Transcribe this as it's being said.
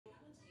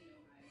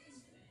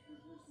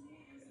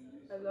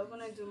I love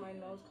when I do my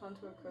nose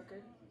contour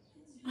crooked.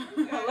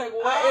 Like,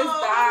 what is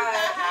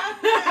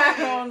that? I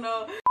don't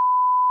know.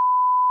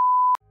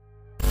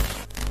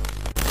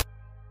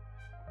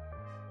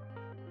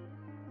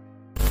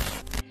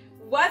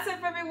 What's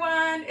up,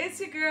 everyone? It's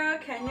your girl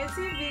Kenya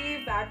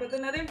TV back with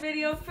another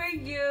video for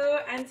you,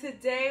 and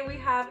today we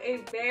have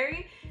a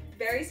very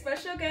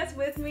special guest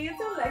with me.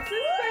 It's Alexis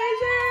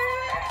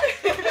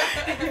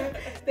Frazier.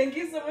 Thank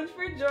you so much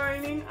for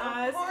joining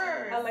us. Of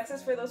course.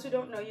 Alexis, for those who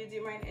don't know you, do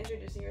you mind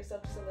introducing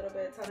yourself just a little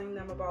bit, telling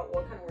them about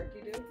what kind of work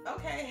you do?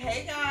 Okay,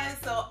 hey guys.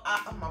 So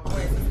my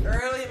voice is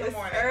early in the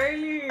morning.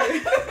 Early.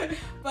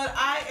 But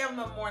I am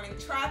the morning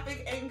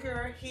traffic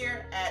anchor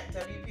here at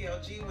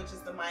WPLG, which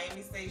is the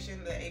Miami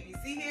station, the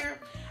ABC here.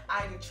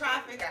 I do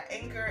traffic, I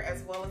anchor,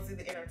 as well as do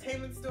the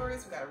entertainment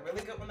stories. We got a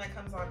really good one that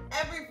comes on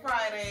every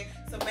Friday,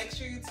 so make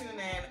sure you tune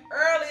in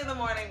early in the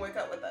morning. Wake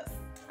up with us.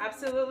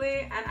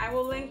 Absolutely, and I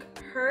will link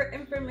her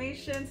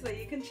information so that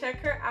you can check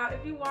her out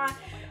if you want.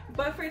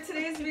 But for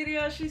today's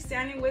video, she's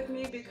standing with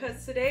me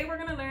because today we're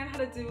gonna learn how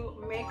to do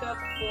makeup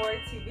for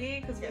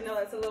TV, because we know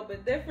that's a little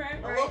bit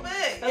different, right? A little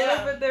bit, a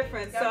little bit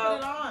different. You gotta put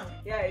it on.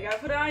 Yeah, you gotta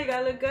put it on. You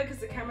gotta look good because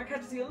the camera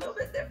catches you a little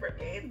bit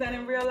differently than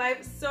in real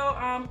life. So,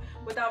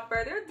 without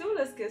further ado,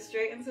 let's get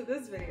straight into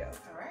this video.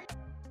 All right.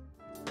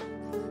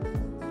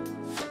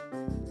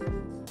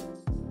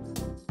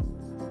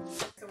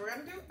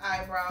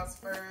 Eyebrows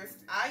first.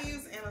 I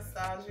use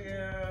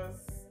Anastasia's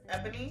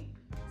Ebony,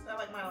 so I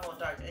like mine a little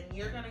dark. And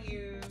you're gonna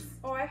use.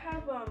 Oh, I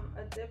have a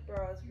dip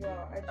brow as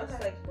well. I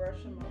just like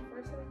brush them up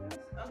first, I guess.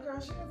 Oh, girl,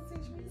 she gonna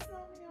teach me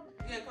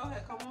something. Yeah, go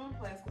ahead, come on,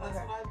 place. That's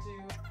what I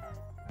do.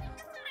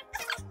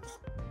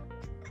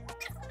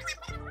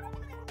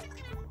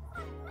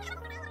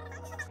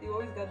 You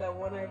always got that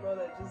one eyebrow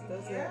that just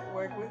doesn't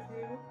work with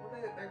you. Well,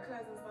 their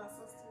cousins, not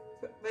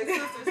sisters. Their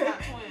sisters,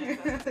 not twins.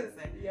 That's what they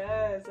say.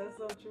 Yes, that's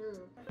so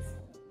true.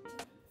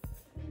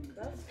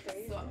 That's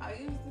crazy. So I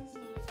use this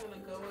one. I'm just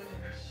gonna go in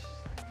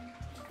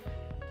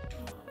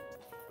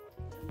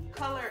and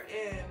color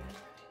in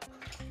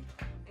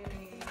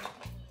any,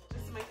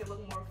 just to make it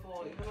look more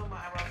full. Even though my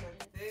eyebrows are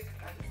thick,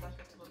 I just like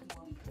it to look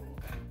more full.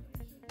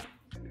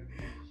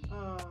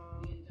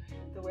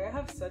 The way I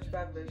have such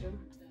bad vision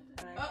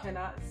and I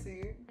cannot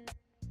see.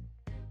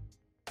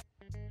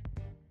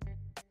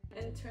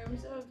 In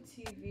terms of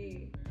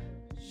TV,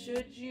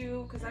 should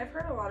you? Because I've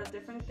heard a lot of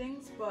different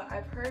things, but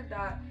I've heard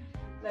that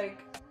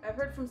I've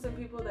heard from some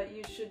people that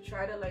you should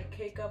try to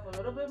cake up a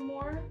little bit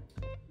more,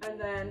 and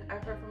then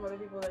I've heard from other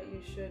people that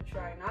you should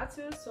try not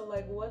to. So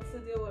what's the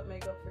deal with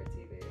makeup for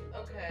TV?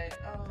 Okay,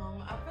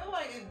 I feel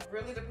like it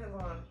really depends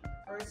on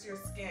first your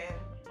skin.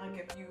 Like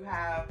if you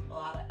have a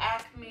lot of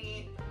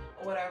acne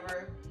or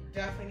whatever, you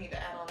definitely need to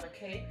add on the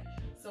cake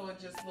so it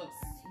just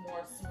looks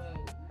more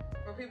smooth.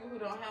 For people who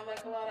don't have a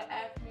lot of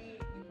acne,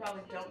 you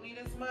probably don't need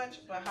as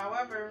much. But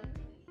however,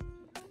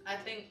 I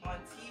think on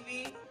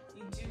TV,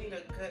 you do need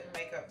a good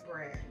makeup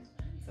brand.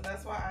 So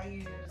that's why I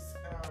use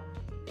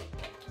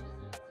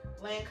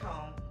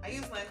Lancome. I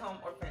use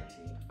Lancome or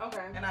Fenty.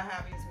 Okay. And I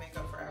have used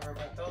makeup forever,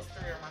 but those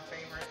three are my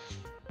favorite.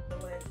 The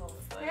Lancome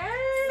is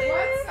hey!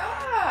 What's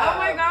up? Oh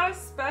my god, a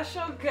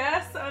special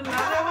guest.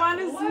 Another one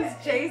is Miss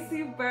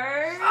JC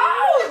Bird.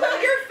 Oh,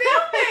 look, you're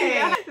filming!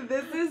 Yeah,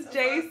 this is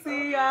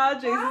JC, y'all.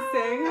 JC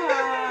saying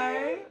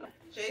hi.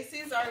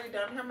 JC's already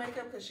done her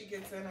makeup because she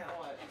gets in at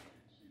what?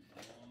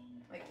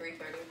 Like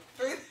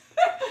 3:30.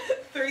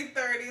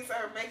 3:30, so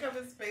her makeup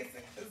is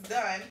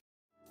done.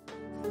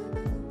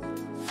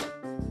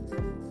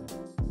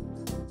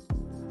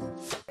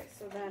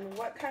 So then,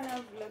 what kind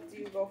of look do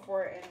you go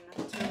for in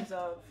terms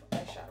of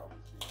eyeshadow?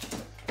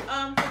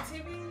 For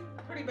TV,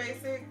 pretty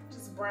basic,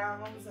 just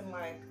browns and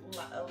a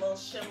little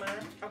shimmer.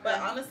 Okay.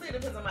 But honestly, it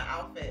depends on my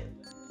outfit.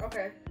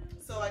 Okay.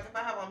 So if I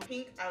have on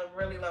pink, I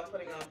really love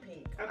putting on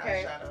pink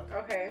eyeshadow.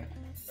 Okay.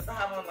 If I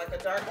have on a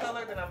dark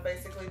color, then I'm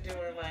basically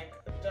doing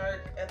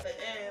dark at the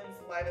ends,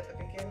 light at the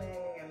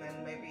beginning, and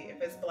then maybe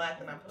if it's black,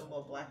 then I put a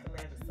little black in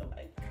there just to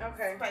spice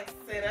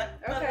it up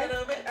a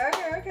little bit.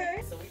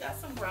 Okay. So we got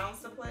some browns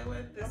to play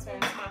with. This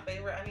one's my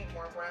favorite. I need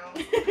more browns.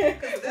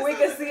 We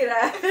can see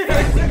that.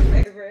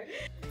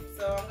 Favorite.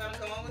 So I'm gonna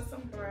go in with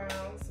some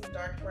browns, some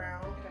dark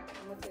brown. Okay,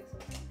 I'm gonna take some.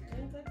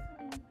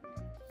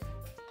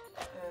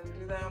 And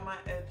do that on my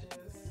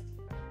edges.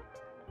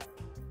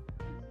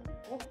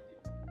 Oh.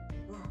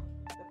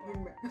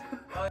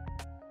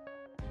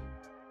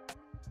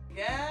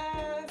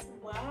 Yes!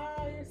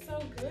 Wow, you're so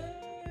good.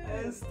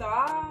 And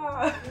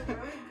stop. You're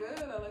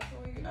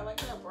really good. I like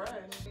that brush.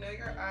 You know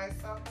your eyes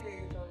soft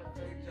here. You're doing a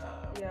great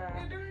job. Yeah.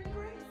 You're doing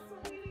great,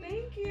 sweetie.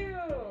 Thank you.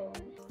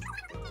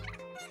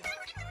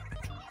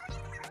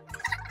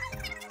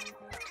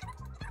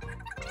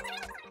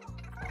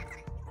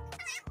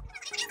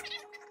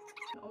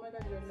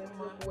 Your lips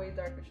look way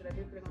darker. Should I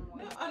be putting on more?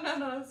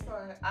 No, it's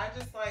fine. I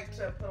just like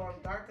to put on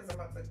dark because I'm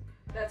about to.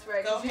 That's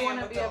right. Go you want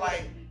to with be the able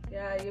light.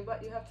 Yeah, you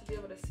have to be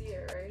able to see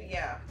it, right?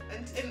 Yeah,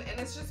 and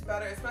it's just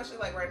better, especially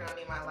right now I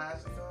need my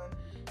lashes on.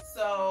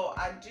 So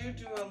I do a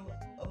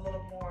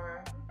little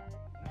more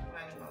when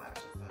I need my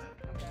lashes on.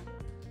 Okay.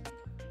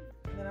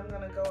 And then I'm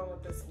gonna go in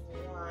with this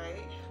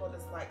white, or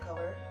this light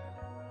color,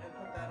 and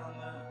put that on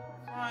the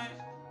front.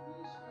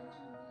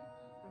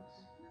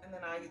 And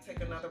then I take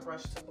another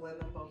brush to blend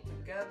them both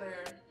together.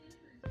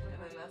 And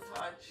then that's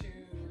how I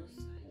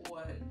choose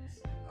what is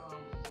it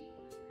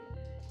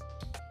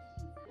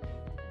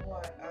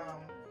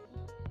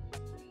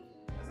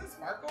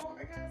sparkle,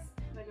 I guess?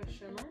 Like a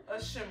shimmer?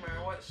 A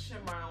shimmer, what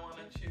shimmer I want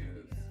to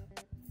choose.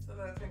 So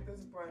then I take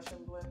this brush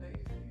and blend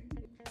it.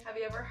 Have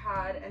you ever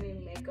had any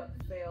makeup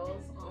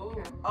fails on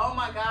camera? Oh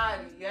my God,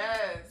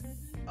 yes.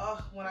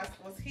 Oh, when I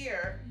was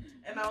here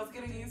and I was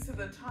getting used to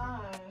the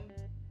time,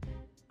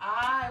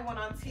 I went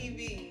on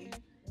TV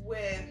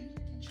with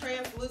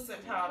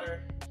translucent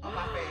powder on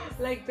my face.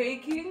 Like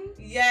baking?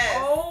 Yes.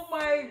 Oh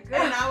my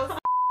God. And I was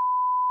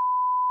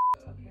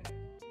Okay. Yes.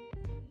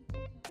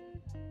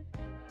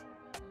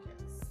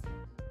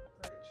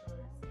 Great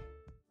choice.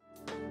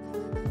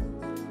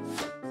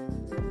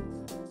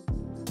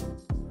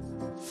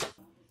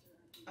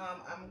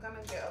 I'm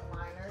gonna get a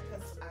liner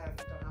because I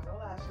don't have no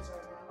lashes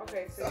right now.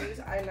 Okay, so use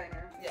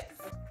eyeliner. Yes.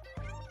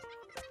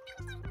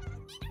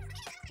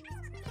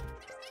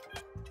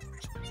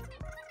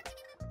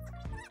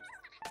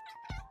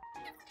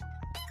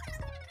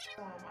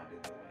 I do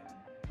the wing.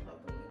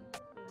 Love the wing.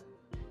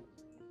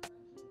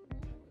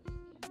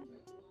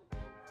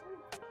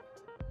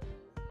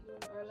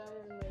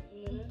 Eyeliner in like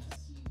minutes.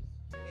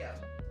 Yeah.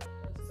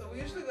 So we're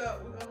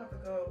gonna have to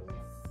go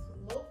a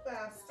little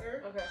faster.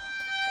 Okay.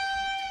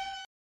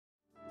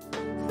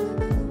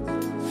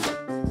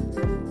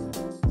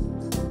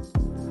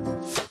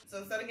 So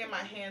instead of getting my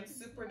hands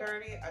super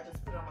dirty, I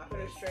just put it on my Put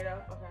it face. straight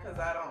up. Okay. Because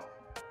I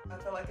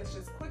feel like it's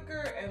just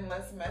quicker and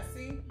less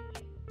messy.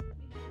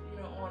 You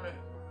don't want to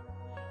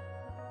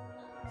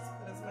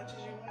put as much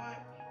as you want.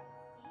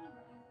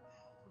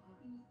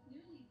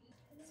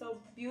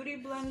 So beauty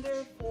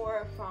blender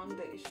for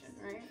foundation,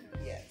 right?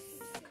 Yes.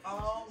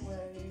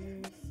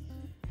 Always.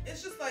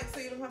 It's just like,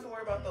 so you don't have to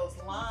worry about those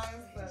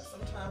lines that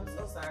sometimes,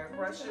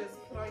 brushes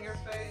put on your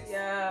face.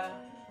 Yeah.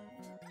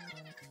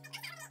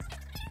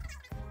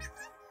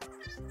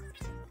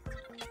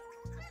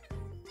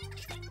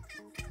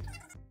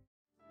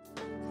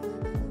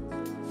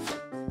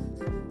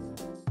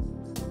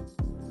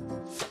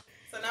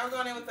 So now we're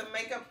going in with the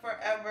Makeup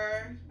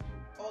Forever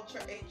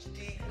Ultra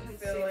HD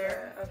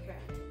Concealer. Okay.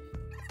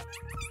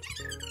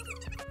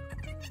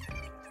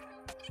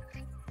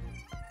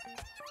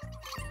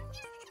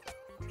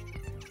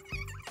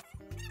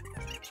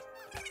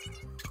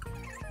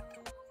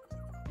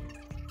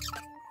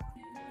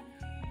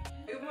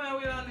 Even though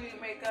we don't need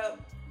makeup,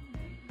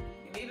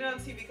 you need it on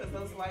TV because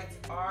those lights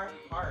are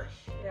harsh.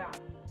 Yeah.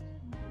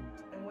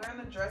 And we're in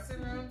the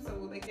dressing room, so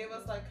will they give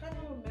us like kind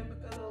of a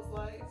mimic of those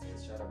lights?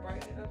 Just try to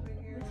brighten it up in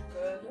here. That's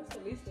good. That's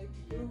the least they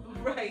can do.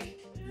 Right.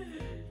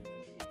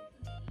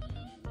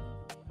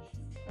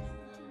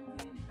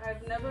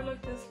 I've never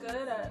looked this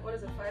good at, what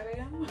is it, 5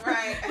 a.m.?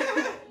 Right. 5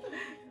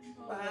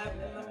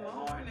 in the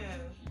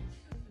morning.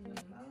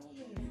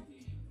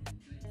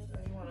 So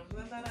you want to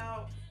blend that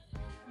out.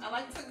 I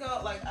like to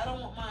go, like, I don't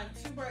want mine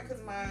too bright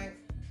because my,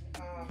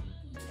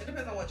 it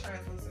depends on what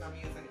translucent I'm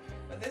using.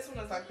 But this one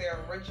is like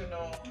their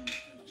original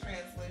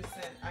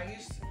translucent.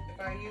 If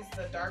I use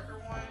the darker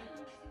one,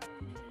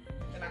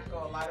 then I can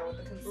go a lighter with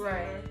the concealer.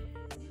 Right.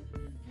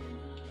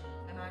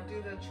 And I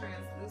do the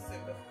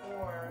translucent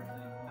before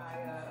I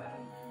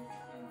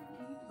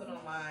put on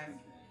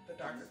the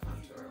darker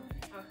contour.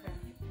 Okay.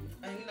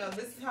 And you know,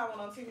 this is how I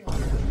went on TV.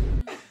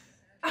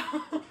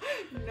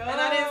 No,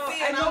 and I didn't see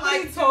it. And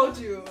nobody told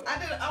you. I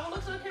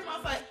looked to the camera. I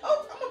was like,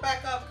 oh, I'm gonna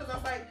back up because I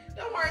was like,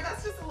 don't worry,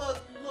 that's just a little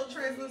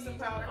translucent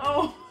powder.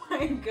 Oh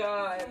my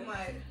God. I'm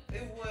like,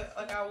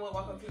 I would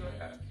walk up to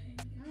her.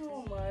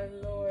 Oh my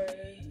Lord,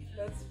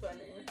 that's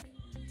funny.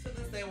 To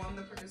this day, one of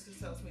the producers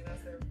tells me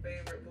that's their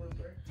favorite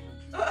blooper.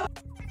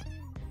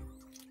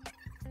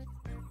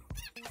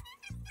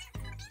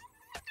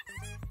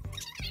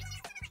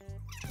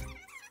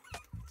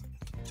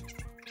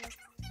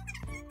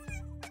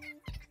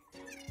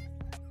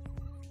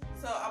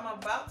 So I'm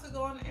about to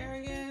go on the air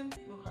again.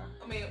 Okay.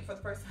 I mean, for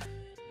the first time.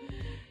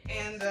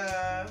 And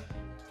I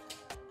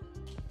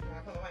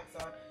put my mics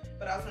on.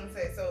 But I was gonna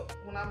say, so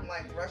when I'm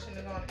like rushing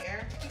to go on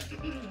air,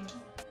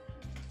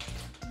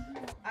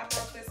 I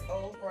brought this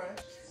old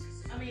brush.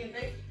 I mean,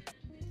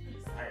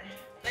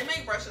 they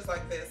make brushes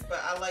like this,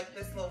 but I like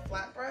this little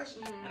flat brush,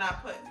 and I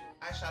put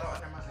eyeshadow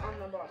under my eye. On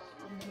the bottom.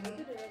 We can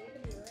do that.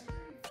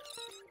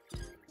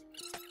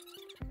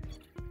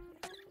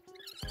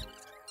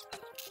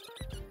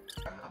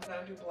 I'm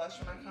gonna do blush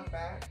when I come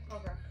back.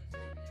 Okay.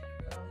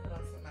 But I'll put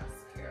on some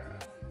mascara.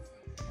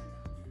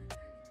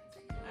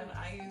 And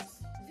I use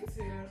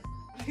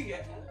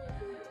yeah.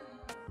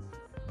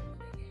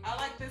 I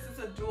like this. It's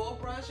a dual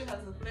brush. It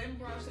has a thin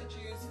brush that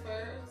you use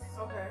first.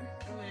 Okay.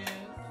 And then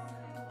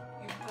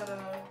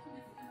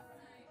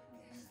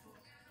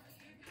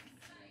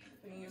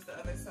you use the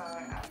other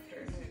side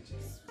after, and it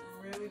just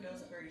really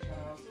does a great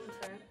job.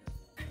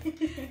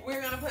 Okay.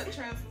 We're gonna put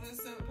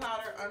translucent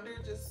powder under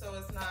just so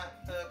it's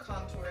not, the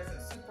contour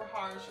isn't super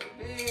harsh or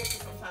big.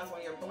 Sometimes sometimes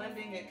when you're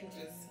blending, it can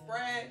just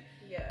spread.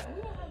 Yeah.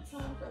 We don't have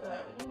time for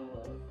that. We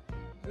want to look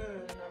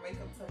good in our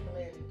makeup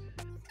template.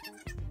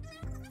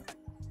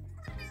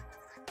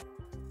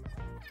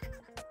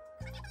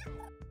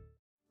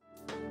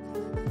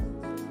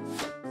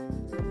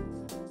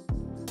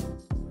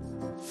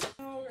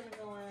 Now we're gonna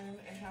go in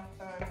and have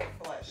the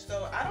blush.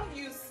 So I don't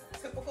use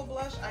typical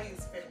blush. I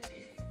use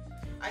Fenty.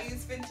 I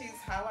use Fenty's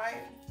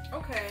highlight.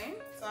 Okay.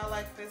 So I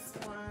like this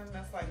one.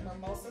 That's like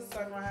Mimosa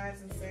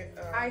Sunrise and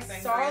I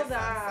Sangria saw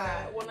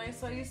that. Sunset. When I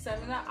saw you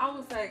send me that, I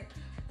was like,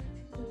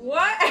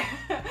 what?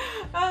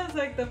 I was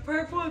like the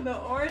purple and the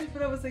orange,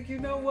 but I was like, you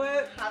know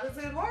what? How does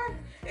it work?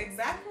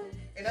 Exactly.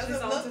 It doesn't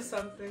She's look onto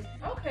something.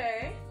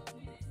 Okay.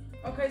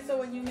 Okay, so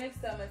when you mix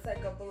them, it's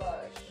like a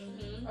blush.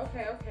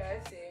 Okay,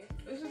 I see.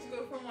 This is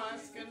good for my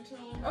skin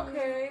tone.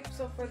 Okay,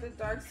 so for the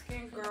dark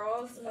skinned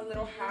girls, a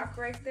little hack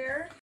right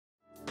there.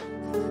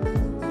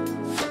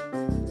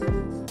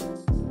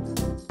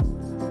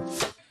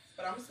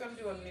 But I'm just gonna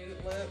do a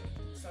nude lip.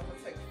 So I'm gonna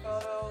take a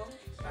photo,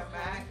 my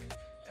MAC.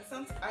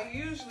 And I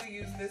usually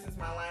use this as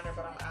my liner,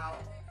 but I'm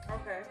out.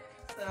 Okay.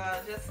 So I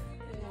just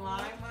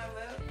line my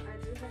lip. I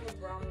do have a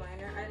brown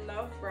liner. I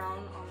love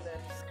brown on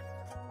lips.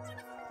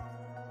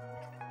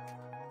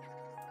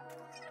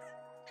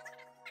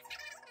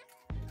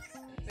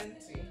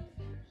 Fenty.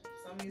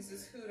 So I'm gonna use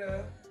this Huda.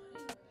 I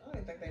don't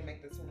even think they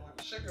make this one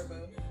like Sugar Boo.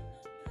 And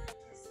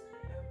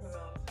put it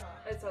on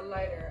top. It's a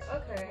lighter.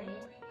 Okay.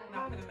 And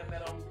I put it in the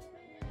middle.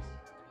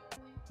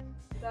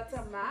 That's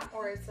a matte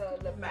or it's a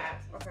lip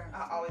Matte. Okay.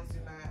 I always do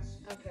matte.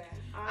 Okay.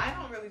 I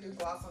don't really do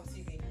gloss on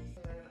TV.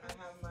 And then I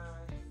have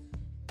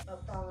my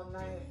Up All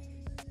Night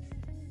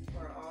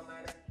or All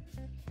Nighter.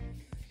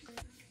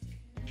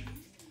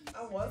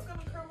 I was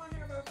gonna curl my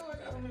hair, but I feel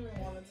like I don't even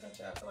want to touch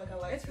it. I feel like I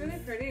like it's really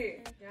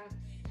pretty. Yeah.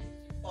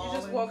 You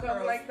just falling woke up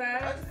curls. like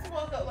that? I just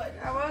woke up like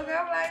that. I woke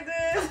up like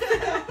this.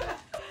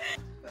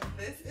 But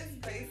this is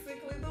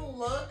basically the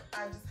look.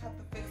 I just have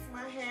to fix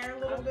my hair a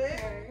little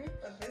bit.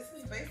 But this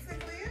is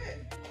basically it.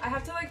 I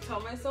have to like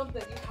tell myself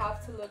that you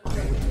have to look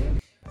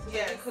crazy so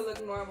that you could look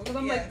normal. Because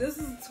I'm like, this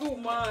is too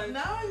much.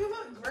 No, you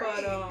look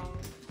great.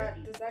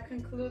 But does that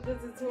conclude the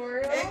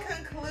tutorial? It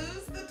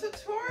concludes the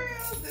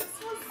tutorial. This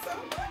was so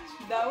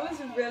much. That was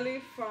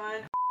really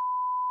fun.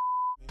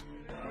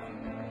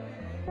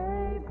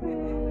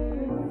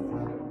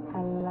 I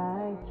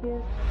like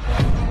it.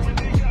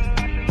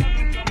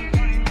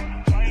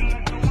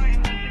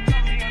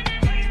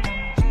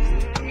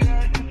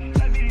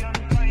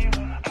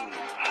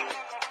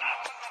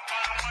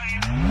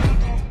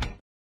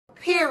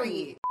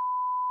 Period.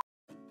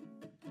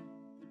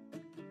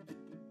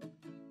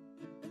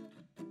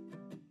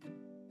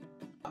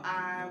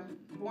 I'm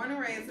born and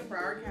raised in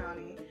Broward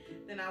County.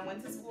 Then I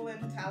went to school in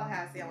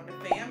Tallahassee. I went to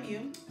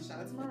FAMU. Shout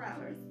out to my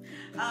Rattlers.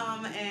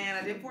 And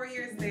I did 4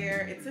 years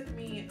there. It took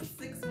me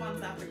 6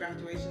 months after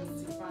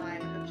graduation to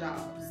find a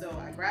job. So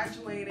I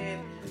graduated.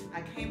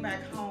 I came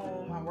back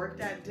home. I worked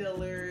at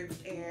Dillard's,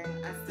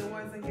 and I still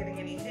wasn't getting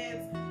any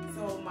hits.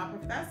 So my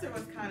professor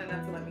was kind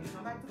enough to let me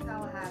come back to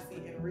Tallahassee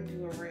and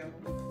redo a reel.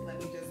 Let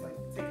me just like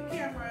take a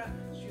camera,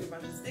 shoot a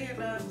bunch of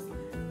stand-ups.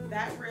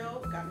 That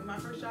reel got me my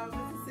first job in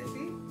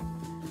Mississippi.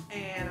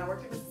 And I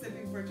worked in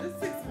Mississippi for just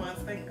 6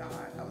 months, thank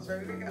God. I was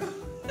ready to go.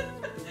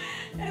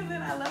 And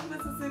then I left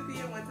Mississippi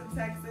and went to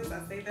Texas.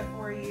 I stayed there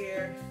for a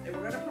year. They were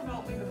going to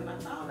promote me, but then I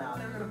found out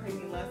they were going to pay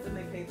me less than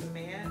they paid the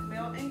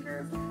male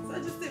anchors. So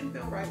it just didn't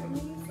feel right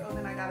with me. So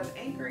then I got an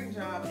anchoring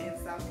job in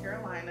South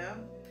Carolina.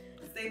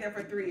 Stayed there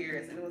for 3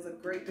 years, and it was a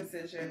great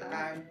decision.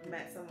 I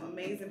met some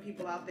amazing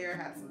people out there,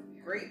 had some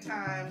great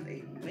times,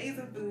 ate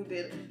amazing food,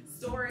 did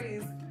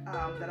stories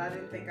that I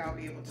didn't think I would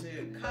be able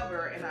to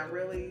cover, and I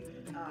really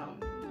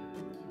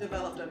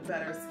developed a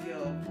better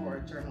skill for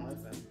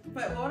journalism.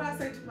 But what I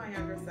say to my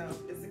younger self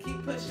is to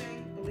keep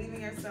pushing, believe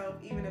in yourself,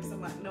 even if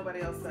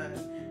nobody else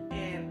does,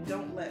 and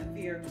don't let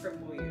fear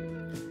cripple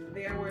you.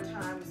 There were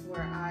times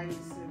where I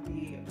used to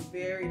be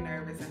very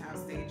nervous and have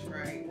stage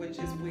fright, which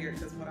is weird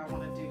because what I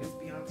want to do is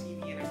be on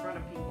TV and in front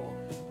of people.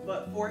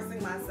 But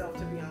forcing myself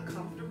to be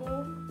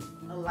uncomfortable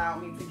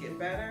allowed me to get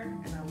better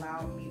and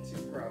allowed me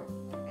to grow.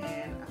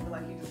 And I feel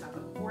like you just have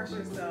to force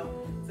yourself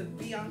to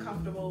be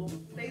uncomfortable,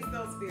 face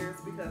those fears,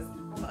 because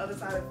on the other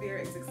side of fear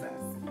is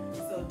success.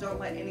 So don't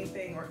let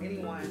anything or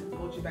anyone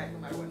hold you back, no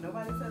matter what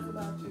nobody says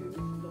about you.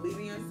 Believe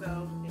in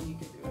yourself and you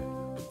can do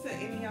it. To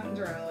any young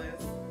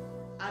journalist,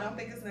 I don't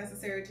think it's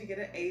necessary to get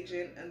an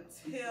agent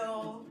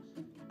until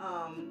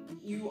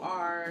you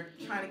are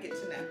trying to get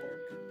to network.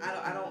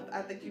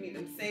 I think you need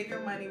to save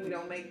your money. We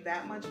don't make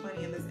that much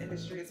money in this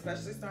industry,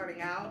 especially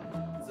starting out.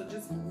 So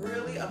just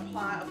really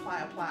apply.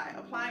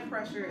 Applying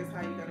pressure is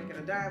how you're gonna get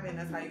a diamond.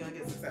 That's how you're gonna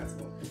get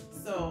successful.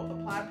 So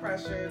apply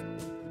pressure,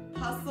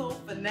 hustle,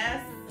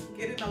 finesse,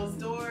 get in those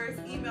doors,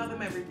 email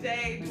them every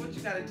day, do what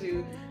you gotta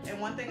do. And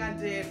one thing I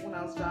did when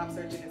I was job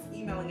searching is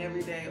emailing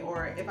every day,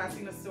 or if I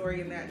seen a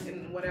story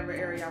in whatever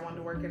area I wanted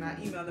to work in, I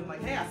emailed them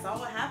like, hey, I saw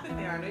what happened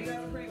there. I know you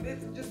guys are pretty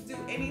busy. Just do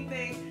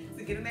anything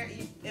to get in their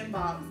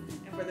inbox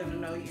and for them to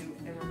know you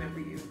and remember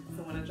you.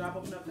 So when a job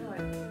opens up, they're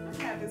like,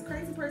 I have this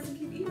crazy person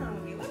keep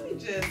emailing me. Let me me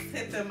just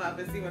hit them up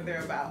and see what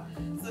they're about.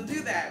 So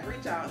do that,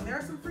 reach out. And there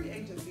are some free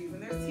agencies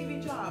and there's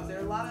TV jobs. There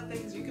are a lot of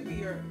things you could be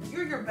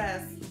you're your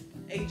best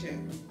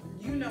agent.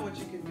 You know what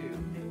you can do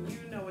and you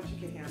know what you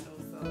can handle.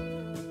 So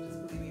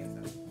just believe in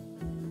yourself.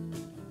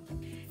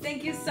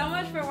 Thank you so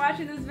much for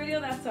watching this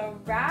video. That's a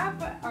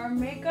wrap. Our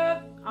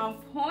makeup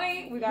on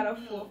point. We got a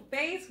full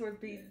face. We're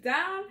beat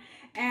down.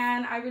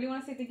 And I really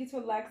want to say thank you to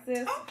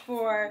Alexis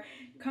for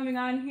coming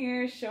on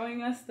here,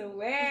 showing us the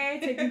way,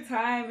 taking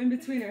time in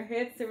between her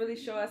hits to really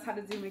show us how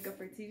to do makeup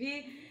for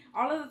TV.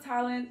 All of the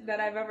talent that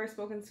I've ever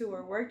spoken to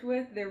or worked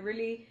with, they're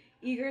really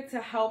eager to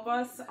help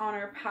us on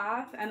our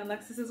path, and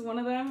Alexis is one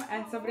of them,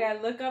 and somebody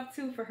I look up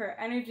to for her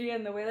energy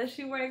and the way that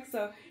she works.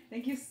 So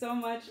thank you so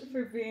much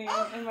for being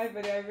in my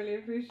video. I really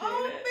appreciate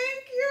it.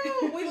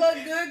 Thank you. We look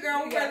good,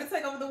 girl. We're ready to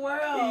take over the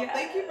world. Yes.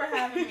 Thank you for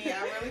having me.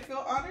 I really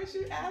feel honored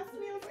you asked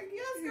me. I was like,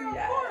 yes, girl,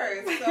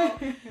 of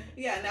course. So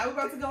yeah, now we're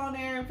about to go on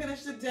there and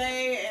finish the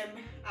day,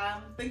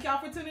 and thank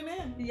y'all for tuning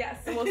in. Yes,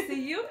 we'll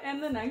see you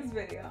in the next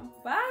video.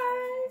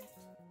 Bye.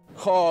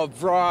 Oh,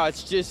 bro,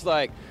 it's just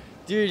like,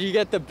 dude, you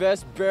get the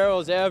best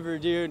barrels ever,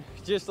 dude.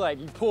 Just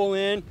like you pull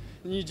in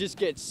and you just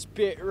get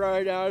spit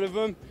right out of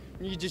them.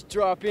 And you just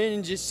drop in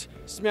and just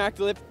smack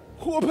the lip.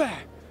 Whoop-ah,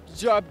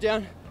 drop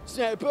down,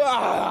 snap,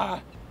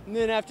 and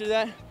then after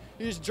that,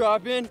 you just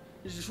drop in,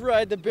 you just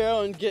ride the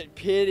barrel and get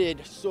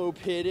pitted, so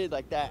pitted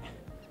like that.